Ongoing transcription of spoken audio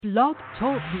Blog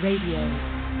Talk Radio.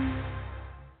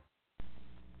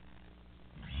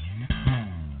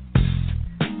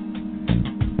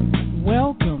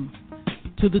 Welcome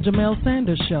to the Jamelle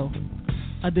Sanders Show,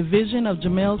 a division of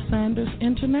Jamelle Sanders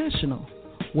International,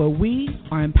 where we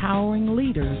are empowering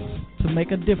leaders to make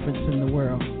a difference in the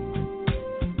world.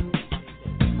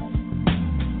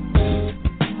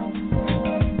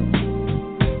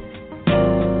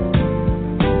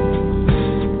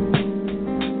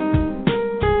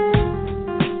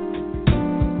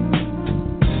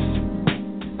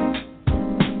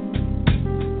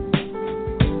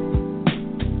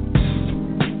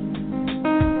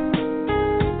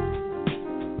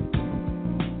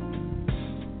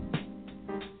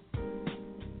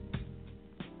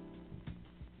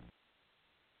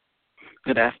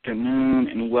 Good afternoon,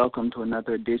 and welcome to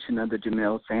another edition of the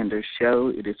Jamelle Sanders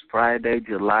Show. It is Friday,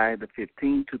 July the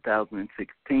 15th,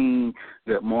 2016.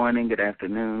 Good morning, good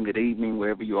afternoon, good evening,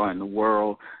 wherever you are in the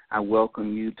world. I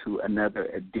welcome you to another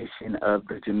edition of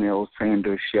the Jamelle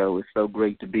Sanders Show. It's so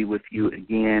great to be with you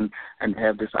again and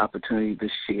have this opportunity to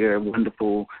share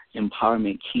wonderful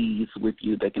empowerment keys with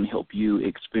you that can help you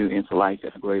experience life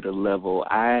at a greater level.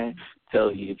 I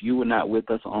tell you, if you were not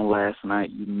with us on last night,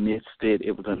 you missed it.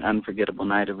 It was an unforgettable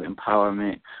night of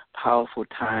empowerment, powerful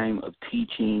time of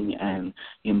teaching and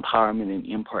empowerment and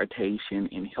impartation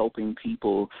and helping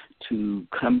people to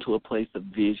come to a place of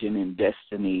vision and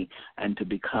destiny and to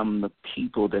become the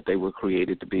people that they were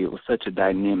created to be. It was such a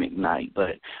dynamic night,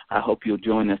 but I hope you'll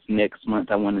join us next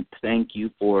month. I want to thank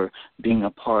you for being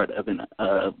a part of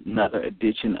another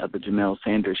edition of the Jamelle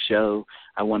Sanders Show.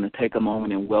 I want to take a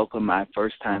moment and welcome my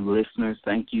first-time listeners.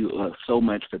 Thank you so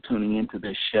much for tuning into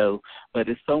this show. But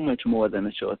it's so much more than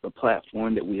a show. It's a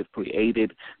platform that we have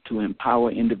created to empower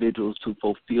individuals to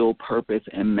fulfill purpose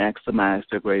and maximize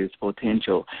their greatest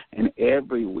potential. And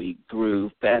every week, through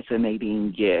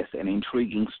fascinating guests and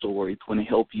intriguing stories, want to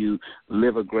help you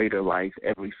live a greater life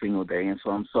every single day. And so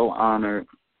I'm so honored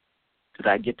that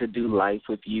I get to do life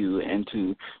with you and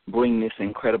to bring this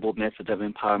incredible message of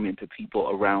empowerment to people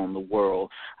around the world.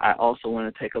 I also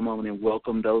want to take a moment and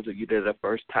welcome those of you that are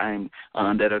first time,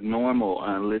 that are normal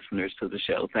listeners to the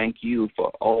show. Thank you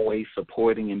for always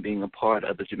supporting and being a part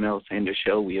of the Jamelle Sanders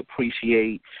Show. We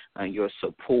appreciate your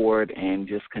support and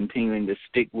just continuing to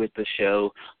stick with the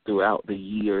show throughout the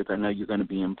years. I know you're going to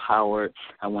be empowered.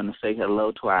 I want to say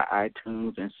hello to our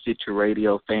iTunes and Stitcher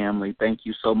Radio family. Thank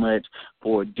you so much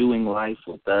for doing life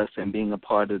with us and being a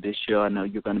part of this show. I know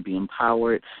you're going to be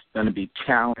empowered, you're going to be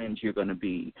challenged, you're going to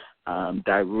be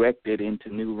directed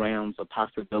into new realms of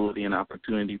possibility and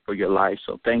opportunity for your life.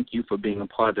 So thank you for being a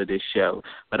part of this show.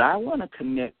 But I want to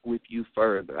connect with you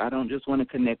further. I don't just want to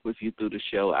connect with you through the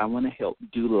show. I want to help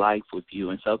do life with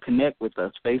you. And so connect with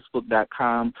us,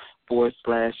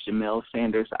 Facebook.com/Jamelle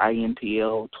Sanders,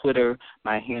 INTL. Twitter,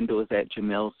 my handle is at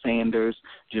Jamelle Sanders,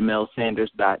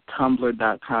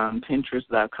 JamelleSanders.tumblr.com,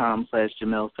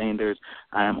 Pinterest.com/Jamelle Sanders.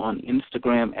 I am on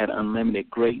Instagram at Unlimited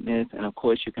Greatness. And, of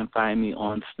course, you can find me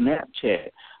on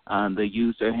Snapchat. The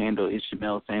user handle is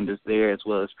Jamelle Sanders there, as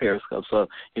well as Periscope. So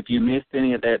if you missed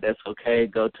any of that, that's okay.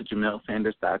 Go to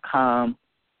JamelleSanders.com.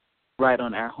 Right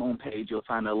on our homepage, you'll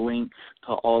find a link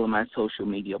to all of my social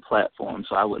media platforms.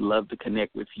 So I would love to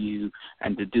connect with you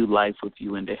and to do life with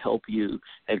you and to help you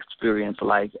experience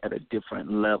life at a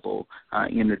different level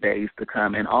in the days to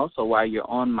come. And also, while you're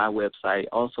on my website,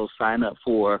 also sign up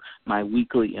for my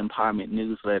weekly empowerment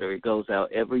newsletter. It goes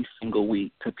out every single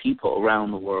week to people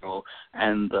around the world,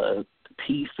 and the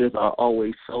pieces are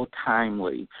always so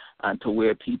timely to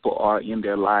where people are in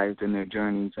their lives and their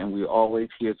journeys, and we always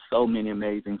hear so many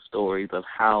amazing stories of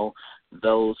how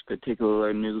those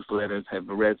particular newsletters have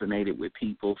resonated with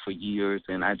people for years,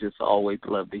 and I just always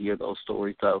love to hear those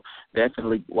stories. So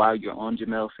definitely, while you're on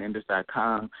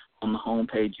JamelleSanders.com, on the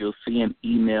homepage, you'll see an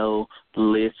email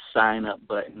list sign-up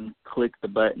button. Click the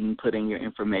button, put in your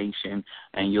information,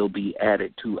 and you'll be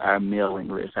added to our mailing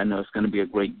list. I know it's going to be a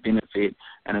great benefit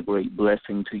and a great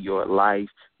blessing to your life.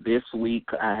 This week,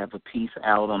 I have a piece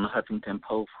out on the Huffington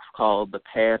Post called The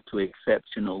Path to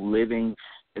Exceptional Living.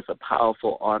 It's a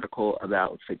powerful article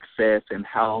about success and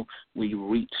how we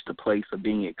reach the place of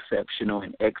being exceptional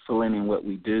and excellent in what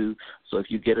we do. So if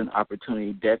you get an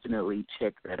opportunity, definitely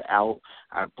check that out.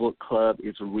 Our book club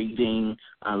is reading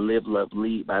Live, Love,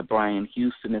 Lead by Brian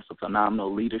Houston. It's a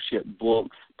phenomenal leadership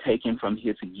book taken from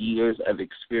his years of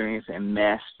experience and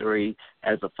mastery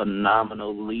as a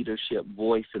phenomenal leadership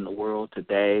voice in the world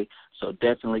today. So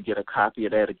definitely get a copy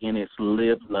of that. Again, it's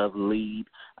Live, Love, Lead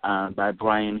by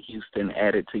Brian Houston.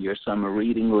 Add it to your summer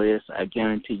reading list. I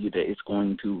guarantee you that it's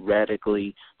going to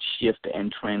radically shift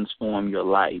and transform your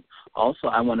life Also,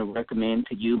 I want to recommend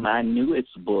to you my newest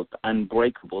book,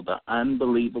 Unbreakable, The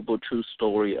Unbelievable True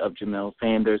Story of Jamelle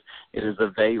Sanders. It is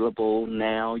available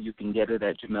now. You can get it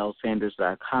at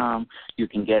JamelleSanders.com. You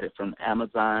can get it from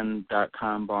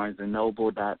Amazon.com,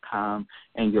 BarnesandNoble.com,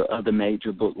 and your other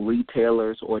major book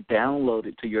retailers, or download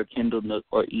it to your Kindle Nook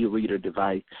or e-reader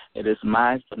device. It is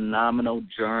my phenomenal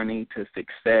journey to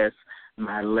success,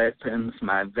 my lessons,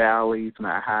 my valleys,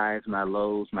 my highs, my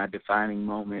lows, my defining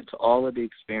moments, all of the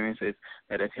experiences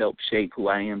that have helped shape who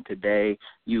I am today.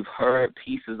 You've heard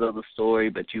pieces of the story,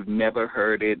 but you've never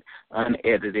heard it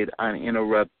unedited,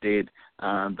 uninterrupted,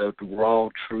 the raw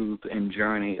truth and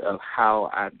journey of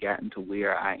how I've gotten to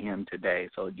where I am today.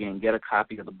 So, again, get a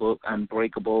copy of the book,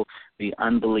 Unbreakable, The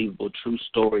Unbelievable True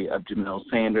Story of Jamelle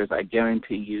Sanders. I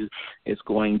guarantee you it's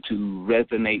going to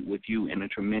resonate with you in a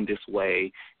tremendous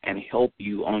way and help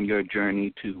you on your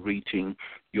journey to reaching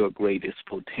your greatest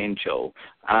potential.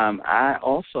 I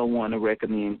also want to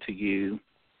recommend to you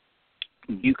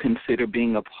consider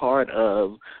being a part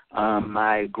of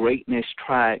my Greatness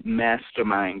Tribe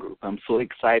Mastermind group. I'm so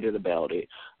excited about it.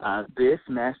 This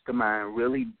mastermind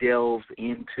really delves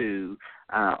into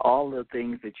all the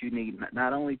things that you need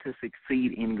not only to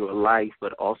succeed in your life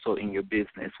but also in your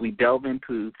business. We delve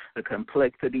into the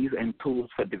complexities and tools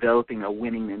for developing a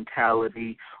winning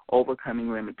mentality,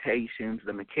 overcoming limitations,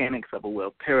 the mechanics of a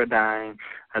wealth paradigm,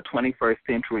 a 21st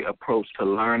century approach to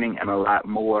learning, and a lot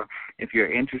more. If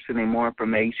you're interested in more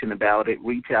information about it,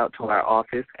 reach out to our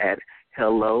office at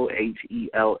hello,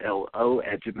 HELLO,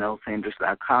 at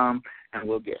JamelleSanders.com, and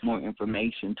we'll get more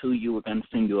information to you. We're going to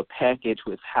send you a package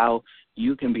with how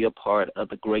you can be a part of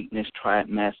the Greatness Tribe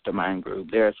Mastermind Group.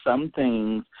 There are some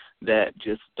things that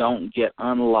just don't get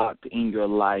unlocked in your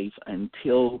life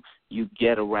until you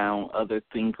get around other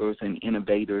thinkers and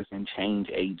innovators and change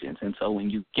agents. And so when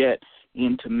you get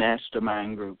into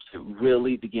mastermind groups, it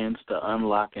really begins to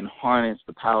unlock and harness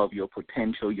the power of your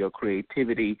potential, your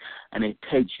creativity, and it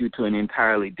takes you to an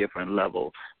entirely different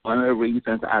level. One of the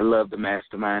reasons I love the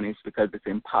mastermind is because it's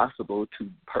impossible to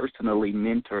personally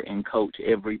mentor and coach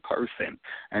every person.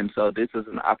 And so this is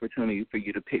an opportunity for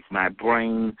you to pick my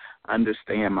brain,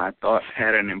 understand my thought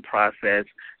pattern and process,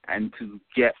 and to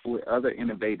get with other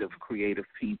innovative, creative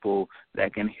people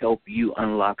that can help you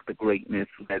unlock the greatness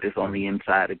that is on the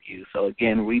inside of you. So,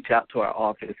 again, reach out to our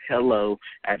office, hello,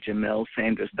 at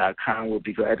JamelleSanders.com. We'll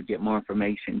be glad to get more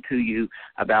information to you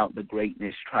about the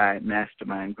Greatness Tribe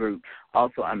Mastermind Group.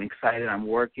 Also, I'm excited. I'm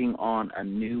working on a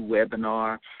new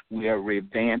webinar. We are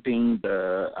revamping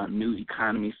the New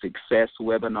Economy Success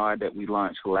webinar that we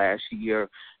launched last year,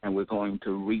 and we're going to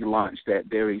relaunch that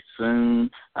very soon.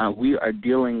 We are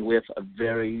dealing with a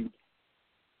very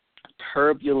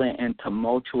turbulent and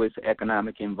tumultuous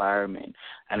economic environment.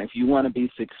 And if you want to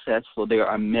be successful, there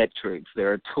are metrics,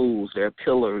 there are tools, there are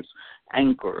pillars,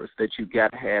 anchors that you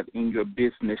got to have in your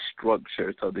business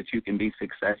structure so that you can be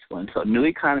successful. And so New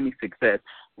Economy Success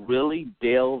really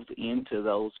delves into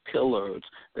those pillars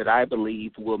that I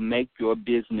believe will make your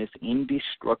business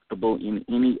indestructible in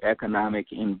any economic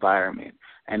environment.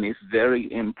 And it's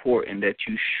very important that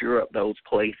you shore up those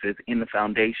places in the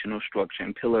foundational structure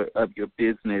and pillar of your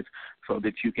business so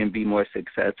that you can be more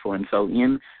successful. And so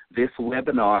in this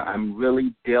webinar, I'm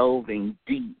really delving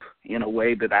deep in a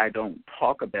way that I don't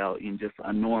talk about in just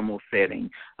a normal setting,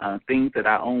 things that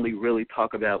I only really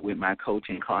talk about with my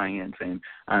coaching clients and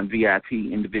VIP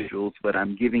individuals, but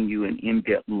I'm giving you an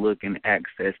in-depth look and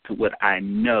access to what I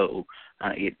know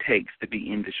it takes to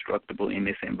be indestructible in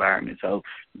this environment. So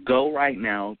go right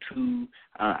now to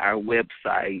our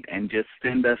website and just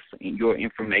send us your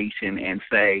information and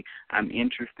say, I'm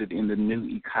interested in the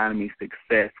New Economy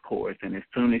Success course. And as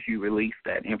soon as you release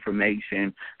that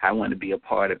information, I want to be a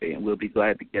part of it. And we'll be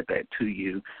glad to get that to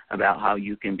you about how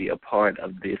you can be a part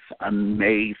of this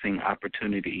amazing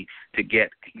opportunity to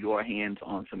get your hands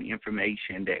on some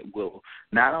information that will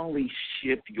not only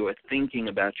shift your thinking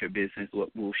about your business,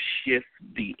 but will shift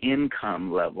the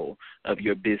income level of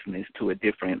your business to a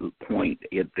different point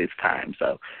at this time.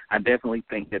 So I definitely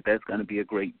think that that's going to be a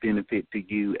great benefit to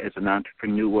you as an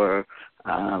entrepreneur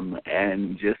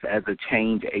and just as a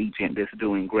change agent that's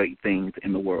doing great things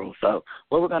in the world. So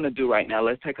what we're going to do right now,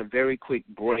 let's take a very quick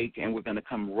break, and we're going to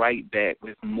come right back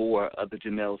with more of the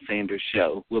Jamelle Sanders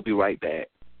Show. We'll be right back.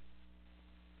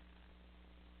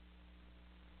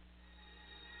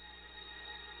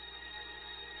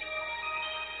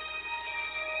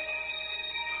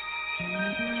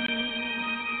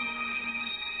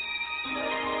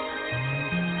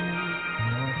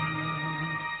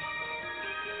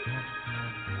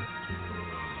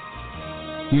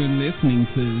 You're listening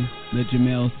to The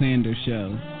Jamelle Sanders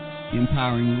Show,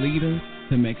 empowering leaders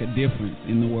to make a difference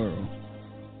in the world.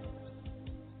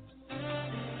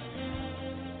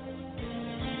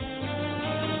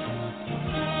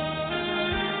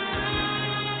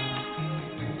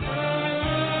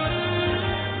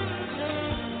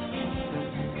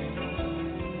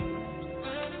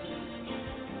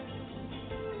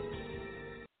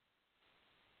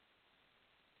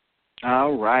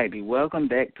 All righty. Welcome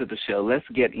back to the show. Let's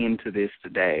get into this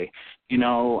today. You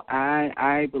know,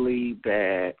 I believe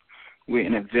that we're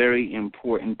in a very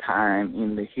important time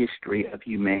in the history of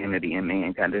humanity and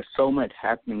mankind. There's so much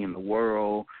happening in the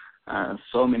world,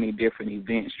 so many different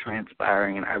events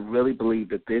transpiring, and I really believe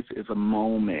that this is a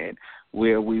moment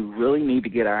where we really need to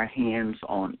get our hands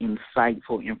on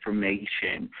insightful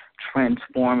information,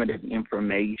 transformative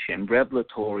information,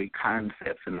 revelatory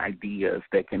concepts and ideas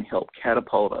that can help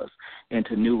catapult us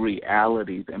into new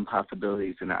realities and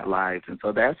possibilities in our lives. And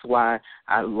so that's why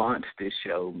I launched this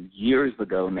show years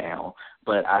ago now.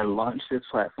 But I launched this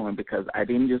platform because I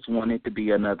didn't just want it to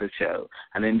be another show.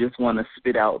 I didn't just want to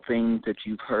spit out things that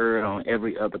you've heard on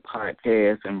every other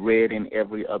podcast and read in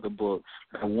every other book.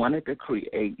 I wanted to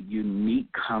create unique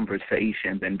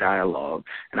conversations and dialogue.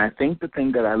 And I think the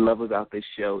thing that I love about this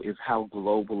show is how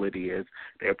global it is.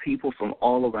 There are people from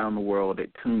all around the world that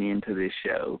tune into this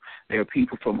show. There are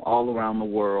people from all around the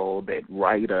world that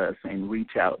write us and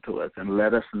reach out to us and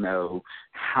let us know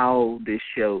how this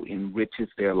show enriches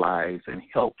their lives and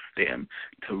helps them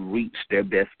to reach their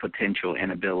best potential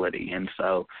and ability. And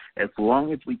so as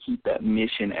long as we keep that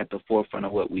mission at the forefront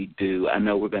of what we do, I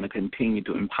know we're going to continue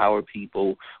to empower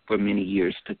people for many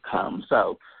years to come.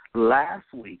 So last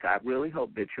week, I really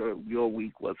hope that your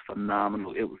week was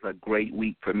phenomenal. It was a great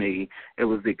week for me. It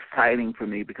was exciting for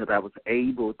me because I was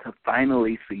able to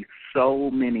finally see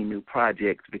so many new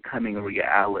projects becoming a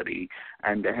reality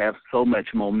and to have so much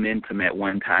momentum at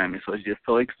one time. And so it's just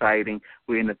so exciting.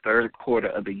 We're in the third quarter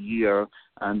of the year,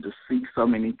 to see so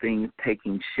many things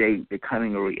taking shape,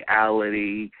 becoming a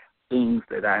reality, things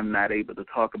that I'm not able to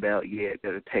talk about yet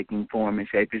that are taking form and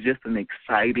shape. It's just an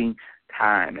exciting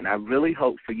time, and I really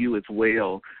hope for you as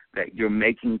well that you're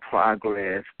making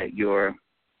progress, that you're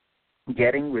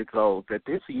getting results, that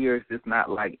this year is just not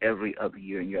like every other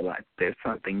year in your life. There's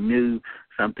something new,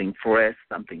 something fresh,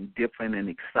 something different and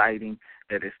exciting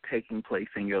that is taking place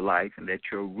in your life, and that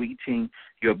you're reaching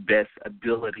your best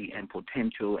ability and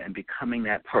potential and becoming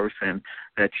that person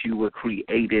that you were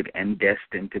created and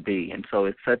destined to be. And so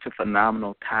it's such a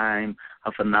phenomenal time,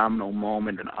 a phenomenal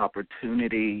moment, an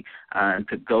opportunity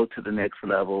to go to the next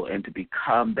level and to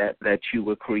become that you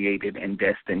were created and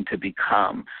destined to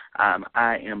become.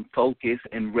 I am focused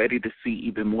and ready to see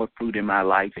even more fruit in my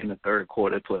life in the third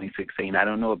quarter of 2016. I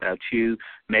don't know about you.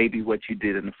 Maybe what you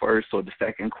did in the first or the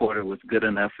second quarter was good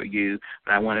enough for you,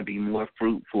 but I want to be more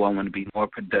fruitful. I want to be more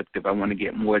productive. I want to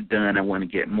get more done. I want to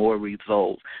get more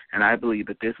results. And I believe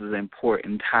that this is an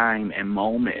important time and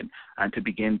moment to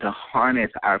begin to harness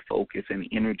our focus and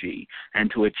energy and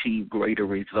to achieve greater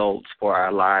results for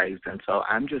our lives. And so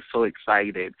I'm just so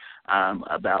excited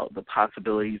about the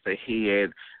possibilities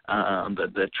ahead,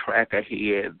 the track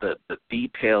ahead, the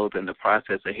details and the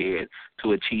process ahead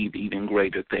to achieve even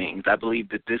greater things. I believe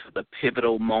that this is a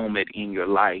pivotal moment in your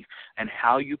life, and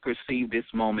how you perceive this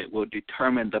moment will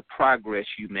determine the progress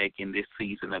you make in this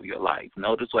season of your life.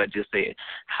 Notice what I just said.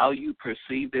 How you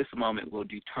perceive this moment will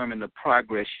determine the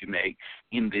progress you make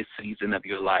in this season of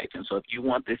your life. And so if you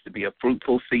want this to be a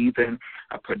fruitful season,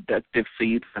 a productive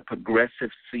season, a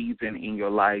progressive season in your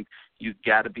life, you've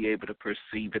got to be able to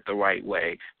perceive it the right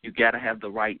way. You've got to have the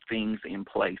right things in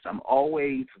place. I'm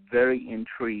always very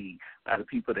intrigued by the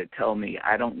people that tell me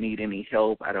I don't need any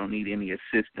help, I don't need any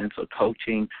assistance or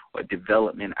coaching or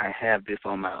development. I have this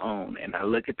on my own. And I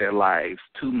look at their lives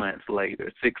 2 months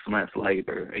later, 6 months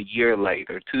later, a year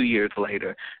later, 2 years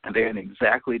later, and they're in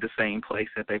exactly the same place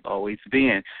that they've always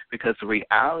been, because the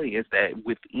reality is that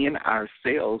within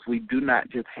ourselves, we do not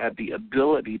just have the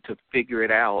ability to figure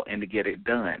it out and to get it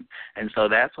done. And so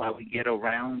that's why we get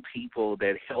around people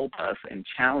that help us and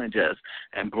challenge us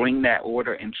and bring that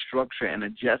order and structure and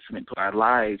adjustment to our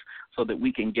lives so that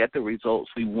we can get the results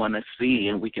we want to see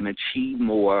and we can achieve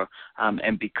more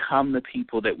and become the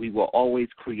people that we were always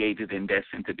created and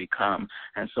destined to become.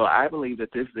 And so I believe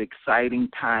that this is an exciting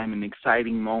time, an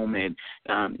exciting moment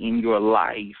in your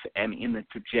life and in the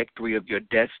trajectory of your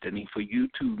destiny for you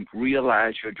to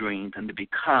realize your dreams and to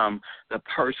become the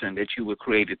person that you were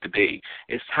created to be.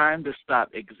 It's time to stop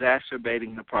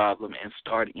exacerbating the problem and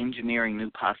start engineering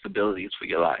new possibilities for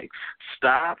your life.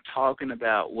 Stop talking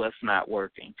about what's not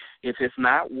working. If it's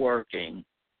not working,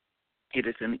 it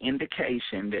is an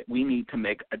indication that we need to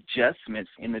make adjustments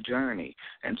in the journey.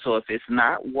 And so if it's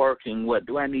not working, what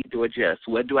do I need to adjust?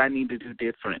 What do I need to do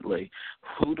differently?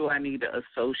 Who do I need to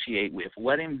associate with?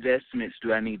 What investments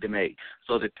do I need to make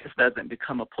so that this doesn't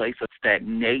become a place of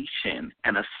stagnation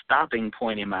and a stopping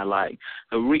point in my life?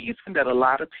 The reason that a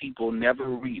lot of people never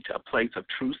reach a place of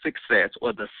true success,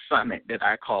 or the summit that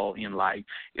I call in life,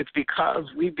 it's because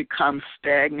we become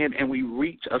stagnant and we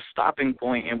reach a stopping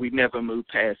point and we never move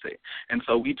past it. And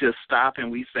so we just stop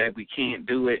and we say we can't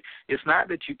do it. It's not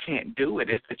that you can't do it.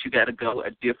 It's that you got to go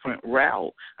a different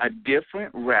route. A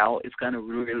different route is going to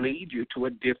lead you to a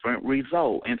different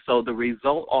result. And so the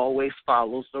result always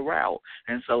follows the route.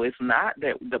 And so it's not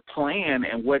that the plan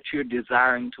and what you're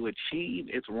desiring to achieve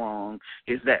is wrong.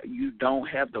 It's that you don't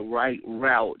have the right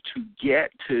route to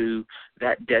get to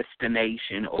that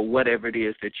destination or whatever it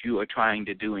is that you are trying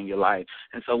to do in your life.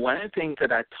 And so one of the things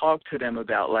that I talked to them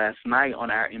about last night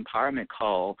on our empowerment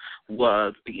call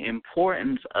was the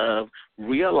importance of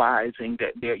realizing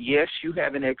that yes, you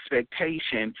have an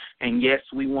expectation, and yes,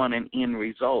 we want an end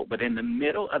result. But in the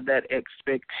middle of that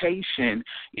expectation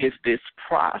is this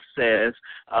process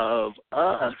of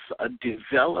us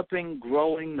developing,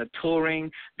 growing,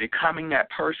 maturing, becoming that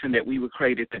person that we were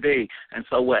created to be. And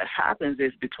so what happens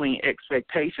is between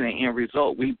expectation and end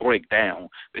result, we break down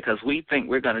because we think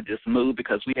we're going to just move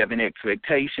because we have an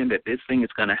expectation that this thing is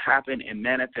going to happen and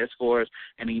manifest for us,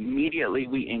 and immediately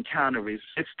we encounter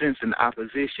resistance and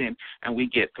opposition, and we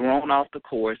get thrown off the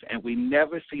course, and we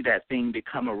never see that thing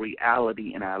become a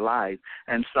reality in our life.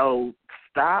 And so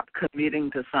stop committing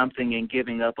to something and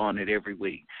giving up on it every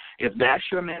week. If that's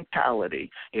your mentality,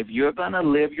 if you're going to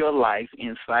live your life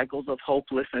in cycles of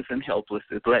hopelessness and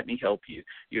helplessness, let me help you.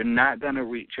 You're not going to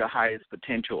reach your highest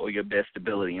potential or your best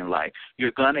ability in life.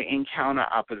 You're going to encounter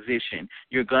opposition.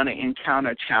 You're going to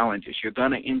encounter challenges. You're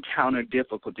going to encounter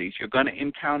difficulties. You're going to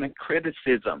encounter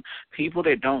criticism, people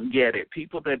that don't get it,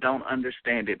 people that don't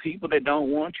understand it, people that don't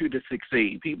want you to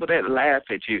succeed, people that laugh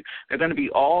at you. There are going to be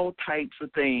all types of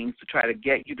things to try to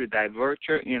get you to divert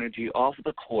your energy off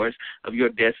the course of your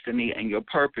destiny and your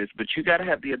purpose, but you got to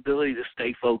have the ability to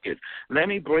stay focused. Let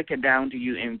me break it down to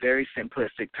you in very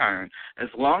simplistic terms. As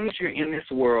long as you're in this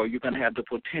world, you're going to have the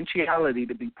potentiality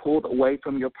to be pulled away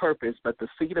from your purpose, but the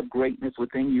seed of greatness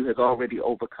within you has already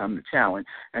overcome the challenge.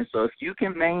 And so if you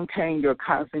can maintain your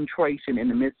concentration in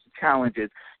the midst of challenges,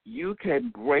 you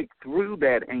can break through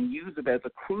that and use it as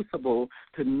a crucible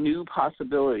to new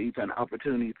possibilities and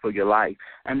opportunities for your life.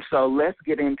 And so let's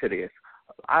get into this.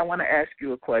 I want to ask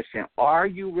you a question. Are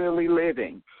you really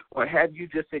living, or have you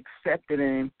just accepted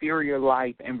an inferior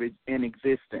life in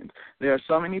existence? There are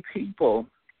so many people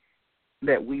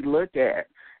that we look at,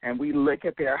 and we look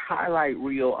at their highlight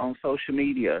reel on social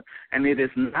media, and it is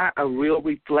not a real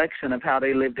reflection of how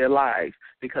they live their lives,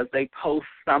 because they post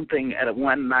something at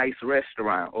one nice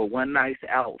restaurant or one nice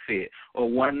outfit or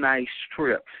one nice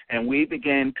trip, and we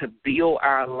begin to build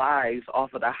our lives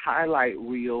off of the highlight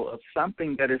reel of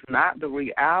something that is not the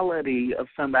reality of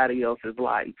somebody else's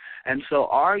life. And so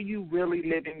are you really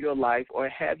living your life, or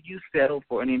have you settled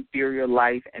for an inferior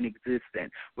life and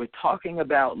existence? We're talking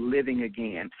about living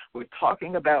again. We're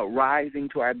talking about rising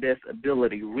to our best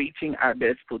ability, reaching our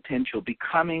best potential,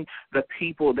 becoming the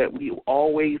people that we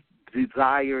always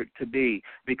desired to be,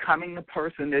 becoming the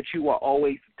person that you are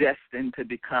always destined to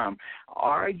become.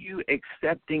 Are you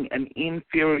accepting an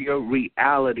inferior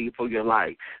reality for your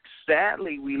life?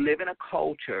 Sadly, we live in a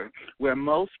culture where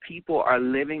most people are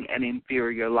living an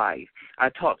inferior life. I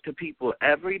talk to people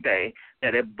every day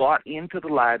that have bought into the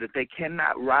lie that they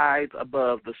cannot rise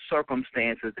above the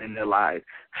circumstances in their lives.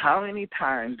 How many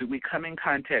times do we come in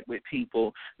contact with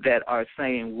people that are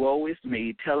saying, woe is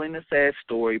me, telling a sad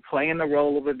story, playing the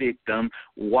role of a victim,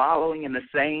 wallowing in the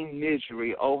same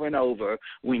misery over and over,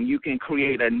 when you can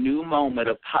create a new moment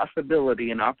of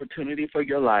possibility and opportunity for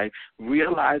your life,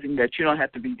 realizing that you don't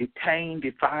have to be detained,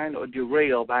 defined, or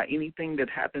derailed by anything that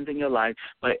happens in your life,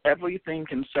 but everything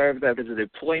can serve as a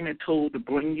deployment tool to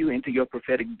bring you into your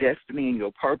prophetic destiny and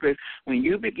your purpose. When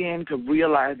you begin to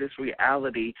realize this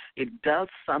reality, it does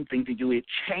something to you. It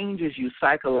changes you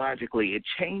psychologically. It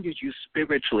changes you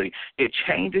spiritually. It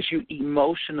changes you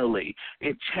emotionally.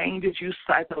 It changes you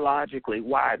psychologically.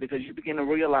 Why? Because you begin to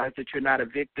realize that you're not a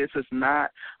victim. This is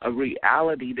not a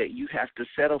reality that you have to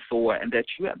settle for, and that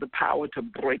you have the power to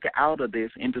break out of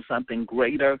this into something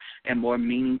greater and more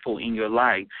meaningful in your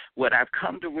life. What I've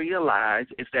come to realize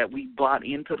is that we bought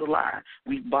into the lie.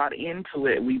 We bought into into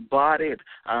it. We bought it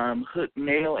hook,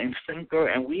 nail, and sinker,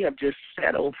 and we have just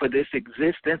settled for this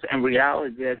existence and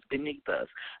reality that's beneath us.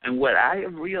 And what I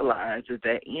have realized is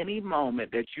that any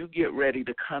moment that you get ready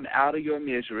to come out of your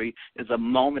misery is a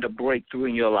moment of breakthrough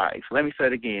in your life. Let me say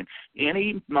it again.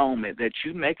 Any moment that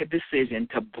you make a decision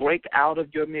to break out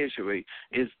of your misery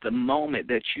is the moment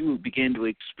that you begin to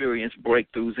experience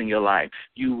breakthroughs in your life.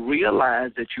 You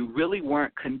realize that you really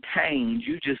weren't contained.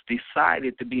 You just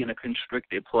decided to be in a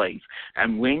constricted place.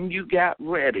 And when you got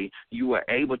ready, you were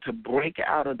able to break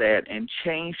out of that and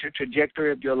change the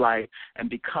trajectory of your life and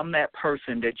become that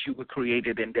person that you were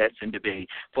created and destined to be.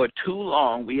 For too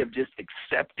long, we have just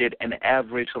accepted an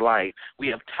average life. We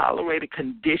have tolerated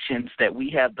conditions that we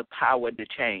have the power to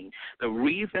change. The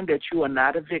reason that you are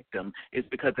not a victim is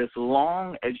because as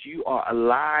long as you are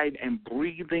alive and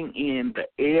breathing in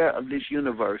the air of this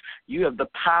universe, you have the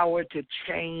power to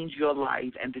change your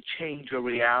life and to change your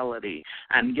reality.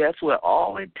 And guess what?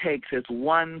 All it takes is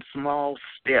one small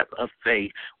step of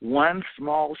faith, one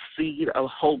small seed of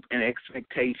hope and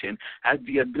expectation, has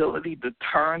the ability to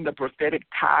turn the prophetic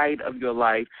tide of your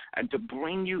life and to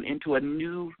bring you into a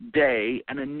new day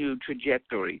and a new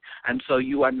trajectory. And so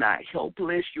you are not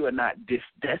helpless, you are not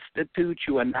destitute,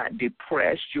 you are not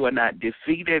depressed, you are not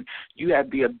defeated. You have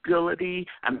the ability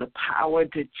and the power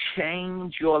to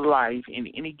change your life in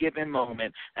any given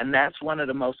moment, and that's one of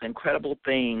the most incredible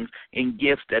things and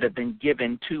gifts that have been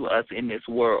given to us in this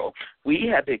world.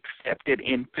 We have accepted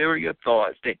inferior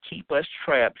thoughts that keep us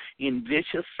trapped in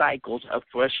vicious cycles of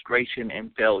frustration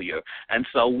and failure. And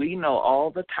so we know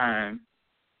all the time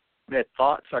that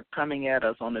thoughts are coming at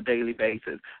us on a daily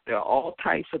basis. There are all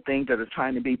types of things that are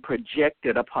trying to be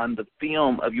projected upon the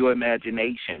film of your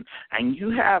imagination. And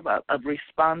you have a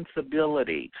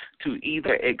responsibility to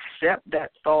either accept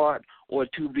that thought or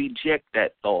to reject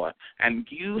that thought. And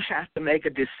you have to make a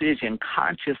decision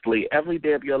consciously every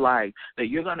day of your life that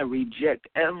you're going to reject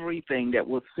everything that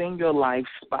will send your life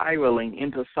spiraling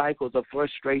into cycles of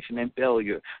frustration and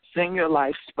failure, send your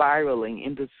life spiraling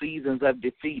into seasons of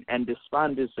defeat and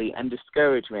despondency and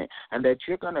discouragement, and that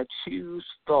you're going to choose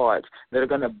thoughts that are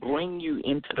going to bring you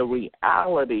into the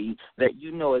reality that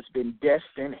you know has been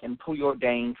destined and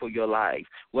preordained for your life.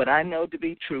 What I know to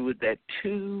be true is that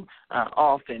too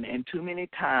often and too many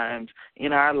times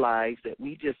in our lives that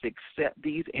we just accept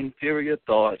these inferior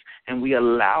thoughts and we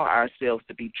allow ourselves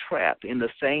to be trapped in the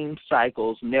same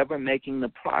cycles, never making the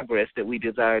progress that we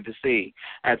desire to see.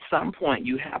 At some point,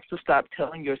 you have to stop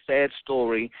telling your sad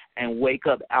story and wake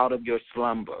up out of your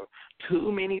slumber.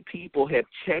 Too many people have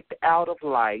checked out of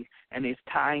life, and it's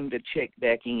time to check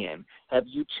back in. Have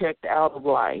you checked out of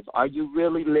life? Are you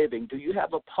really living? Do you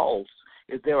have a pulse?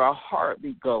 Is there a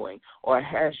heartbeat going? Or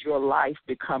has your life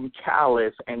become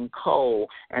callous and cold?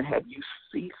 And have you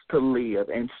ceased to live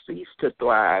and ceased to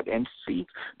thrive and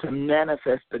ceased to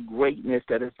manifest the greatness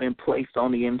that has been placed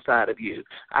on the inside of you?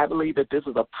 I believe that this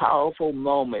is a powerful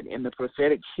moment in the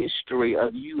prophetic history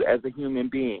of you as a human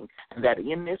being. And that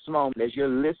in this moment, as you're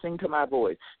listening to my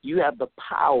voice, you have the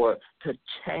power to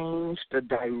change the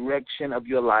direction of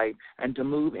your life and to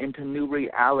move into new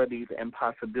realities and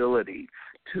possibilities.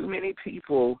 Too many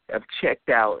people have checked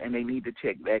out and they need to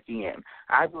check back in.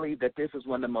 I believe that this is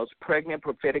one of the most pregnant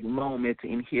prophetic moments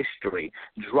in history.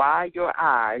 Dry your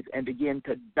eyes and begin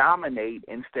to dominate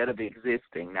instead of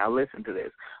existing. Now listen to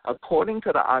this. According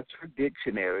to the Oxford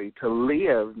Dictionary, to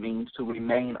live means to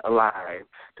remain alive,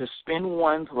 to spend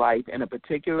one's life in a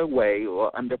particular way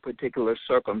or under particular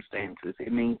circumstances.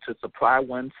 It means to supply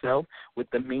oneself with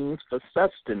the means for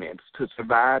sustenance, to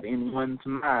survive in one's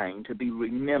mind, to be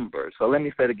remembered. So let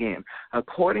me say it again.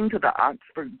 According to the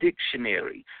Oxford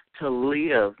Dictionary, to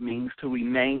live means to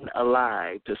remain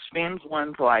alive, to spend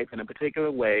one's life in a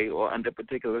particular way or under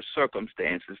particular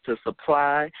circumstances, to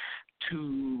supply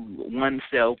to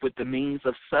oneself with the means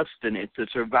of sustenance, to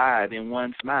survive in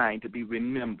one's mind, to be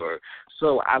remembered.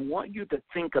 So I want you to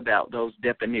think about those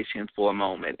definitions for a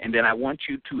moment, and then I want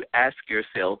you to ask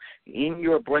yourself in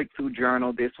your breakthrough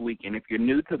journal this week, and if you're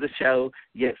new to the show,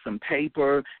 get some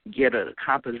paper, get a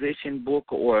composition book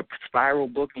or a spiral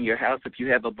book in your house. If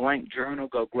you have a blank journal,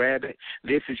 go grab it.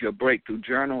 This is your breakthrough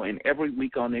journal, and every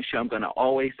week on this show, I'm going to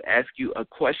always ask you a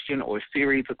question or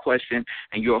series of questions,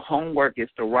 and your homework is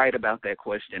to write about about that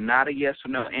question. Not a yes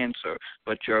or no answer,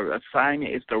 but your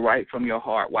assignment is to write from your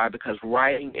heart. Why? Because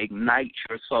writing ignites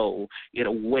your soul. It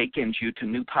awakens you to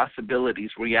new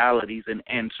possibilities, realities, and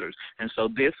answers. And so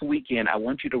this weekend, I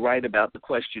want you to write about the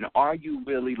question, are you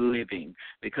really living?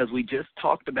 Because we just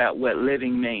talked about what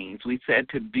living means. We said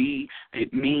to be,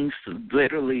 it means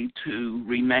literally to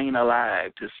remain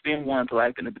alive, to spend one's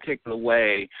life in a particular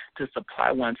way, to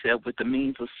supply oneself with the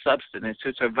means of substance,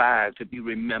 to survive, to be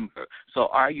remembered. So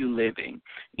are you living?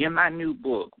 In my new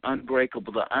book,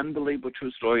 Unbreakable, The Unbelievable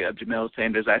True Story of Jamelle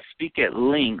Sanders, I speak at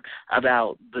length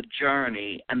about the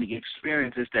journey and the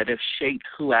experiences that have shaped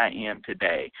who I am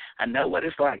today. I know what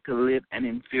it's like to live an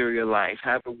inferior life.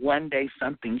 However, one day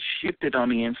something shifted on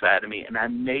the inside of me, and I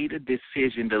made a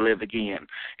decision to live again.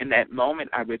 In that moment,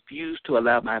 I refused to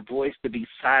allow my voice to be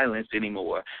silenced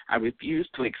anymore. I refused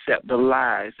to accept the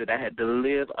lies that I had to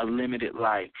live a limited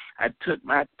life. I took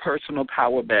my personal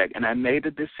power back, and I made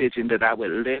a decision that I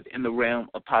would live in the realm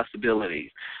of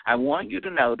possibilities. I want you to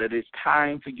know that it's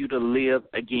time for you to live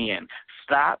again.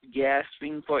 Stop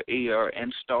gasping for air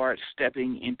and start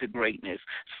stepping into greatness.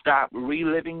 Stop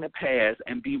reliving the past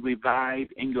and be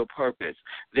revived in your purpose.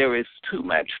 There is too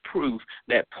much proof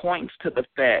that points to the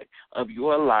fact of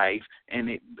your life, and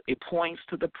it points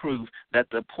to the proof that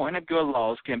the point of your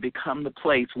loss can become the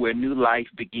place where new life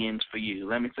begins for you.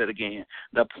 Let me say it again.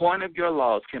 The point of your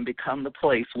loss can become the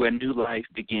place where new life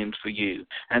begins for you.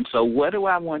 And so what do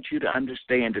I want you to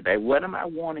understand today? What am I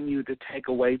wanting you to take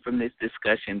away from this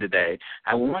discussion today?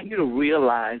 I want you to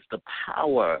realize the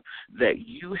power that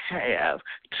you have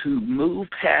to move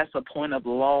past a point of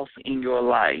loss in your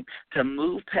life, to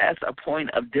move past a point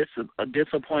of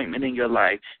disappointment in your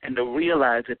life, and to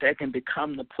realize that that can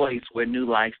become the place where new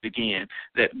life begins,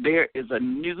 that there is a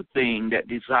new thing that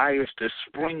desires to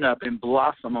spring up and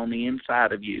blossom on the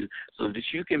inside of you so that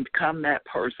you can become that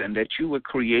person that you were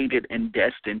created and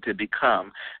destined to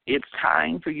become. It's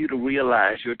time for you to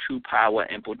realize your true power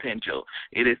and potential.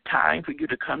 It is time for you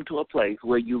to come to a place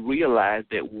where you realize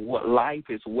that what life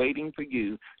is waiting for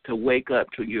you to wake up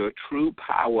to your true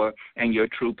power and your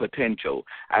true potential.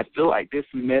 I feel like this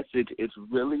message is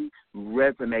really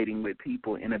resonating with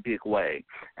people in a big way.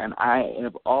 And I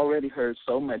have already heard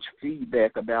so much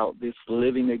feedback about this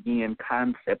living again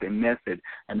concept and message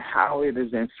and how it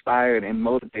has inspired and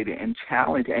motivated and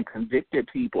challenged and convicted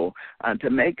people to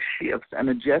make shifts and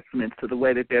adjustments to the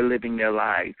way that they're living their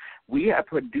lives. We have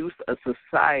produced a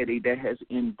society that has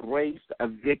embraced a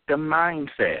victim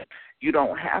mindset. You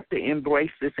don't have to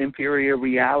embrace this inferior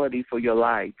reality for your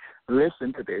life.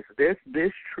 Listen to this.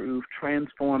 This truth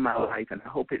transformed my life, and I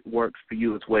hope it works for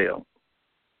you as well.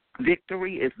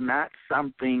 Victory is not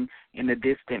something in the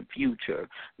distant future.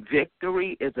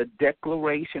 Victory is a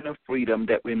declaration of freedom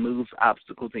that removes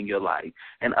obstacles in your life.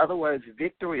 In other words,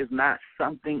 victory is not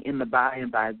something in the by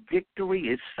and by. Victory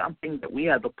is something that we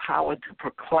have the power to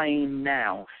proclaim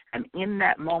now. And in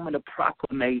that moment of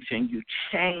proclamation, you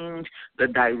change the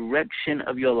direction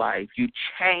of your life. You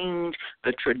change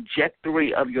the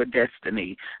trajectory of your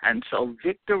destiny. And so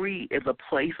victory is a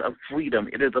place of freedom.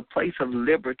 It is a place of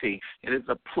liberty. It is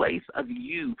a place of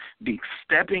you be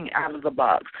stepping out of the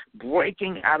box,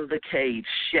 breaking out of the cage,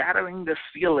 shattering the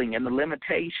ceiling and the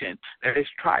limitation that has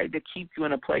tried to keep you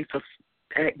in a place of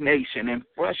stagnation and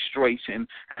frustration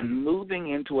and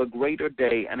moving into a greater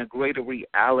day and a greater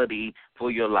reality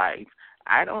for your life.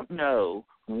 I don't know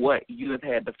what you have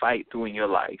had to fight through in your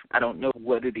life. I don't know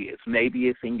what it is. Maybe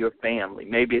it's in your family.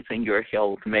 Maybe it's in your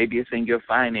health. Maybe it's in your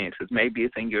finances. Maybe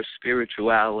it's in your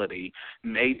spirituality.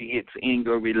 Maybe it's in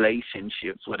your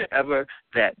relationships. Whatever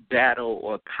that battle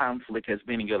or conflict has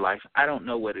been in your life, I don't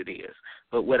know what it is.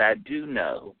 But what I do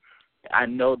know, I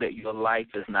know that your life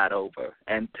is not over,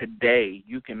 and today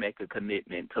you can make a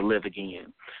commitment to live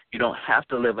again. You don't have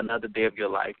to live another day of your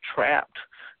life trapped.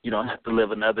 You don't have to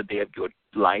live another day of your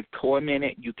life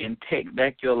tormented. You can take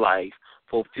back your life,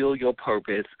 fulfill your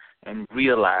purpose, and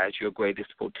realize your greatest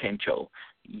potential.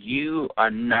 You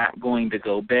are not going to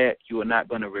go back. You are not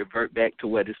going to revert back to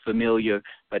what is familiar,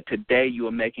 but today you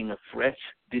are making a fresh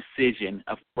decision,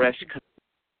 a fresh commitment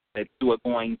that you are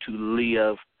going to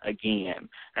live again.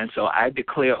 And so I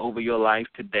declare over your life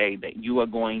today that you are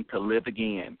going to live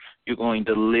again. You're going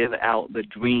to live out the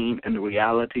dream and the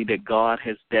reality that God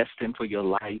has destined for your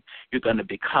life. You're going to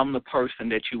become the person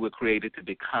that you were created to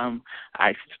become.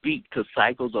 I speak to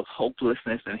cycles of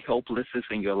hopelessness and helplessness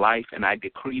in your life, and I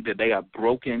decree that they are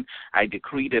broken. I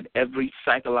decree that every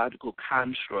psychological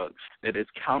construct that is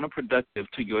counterproductive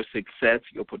to your success,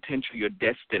 your potential, your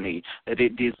destiny, that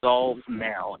it dissolves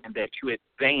now, and that you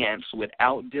advance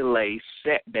without delay,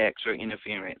 setbacks, or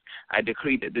interference. I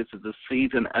decree that this is a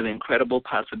season of incredible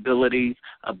possibilities,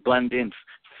 abundance,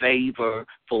 favor,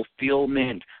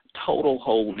 fulfillment, total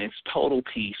wholeness, total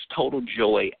peace, total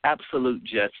joy, absolute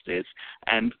justice,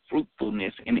 and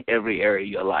fruitfulness in every area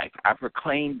of your life. I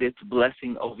proclaim this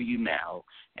blessing over you now,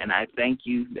 and I thank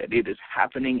you that it is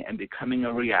happening and becoming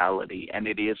a reality, and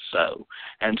it is so.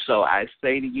 And so I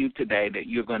say to you today that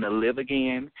you're going to live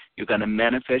again, you're going to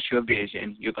manifest your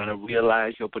vision, you're going to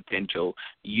realize your potential.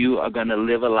 You are going to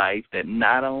live a life that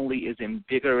not only is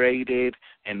invigorated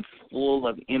and full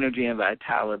of energy and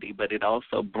vitality, but it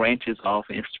also branches off,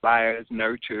 inspires,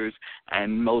 nurtures,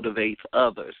 and motivates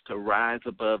others to rise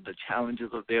above the challenges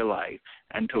of their life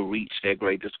and to reach their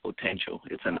greatest potential.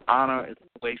 It's an honor, it's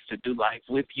a place to do life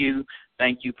with you.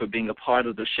 Thank you for being a part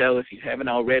of the show. If you haven't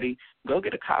already, go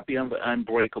get a copy of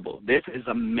Unbreakable. This is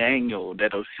a manual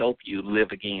that will help you live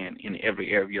again in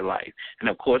every area of your life. And,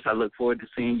 of course, I look forward to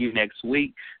seeing you next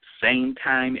week, same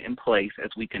time and place,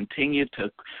 as we continue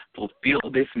to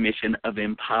fulfill this mission of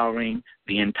empowering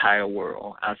the entire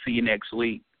world. I'll see you next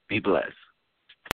week. Be blessed.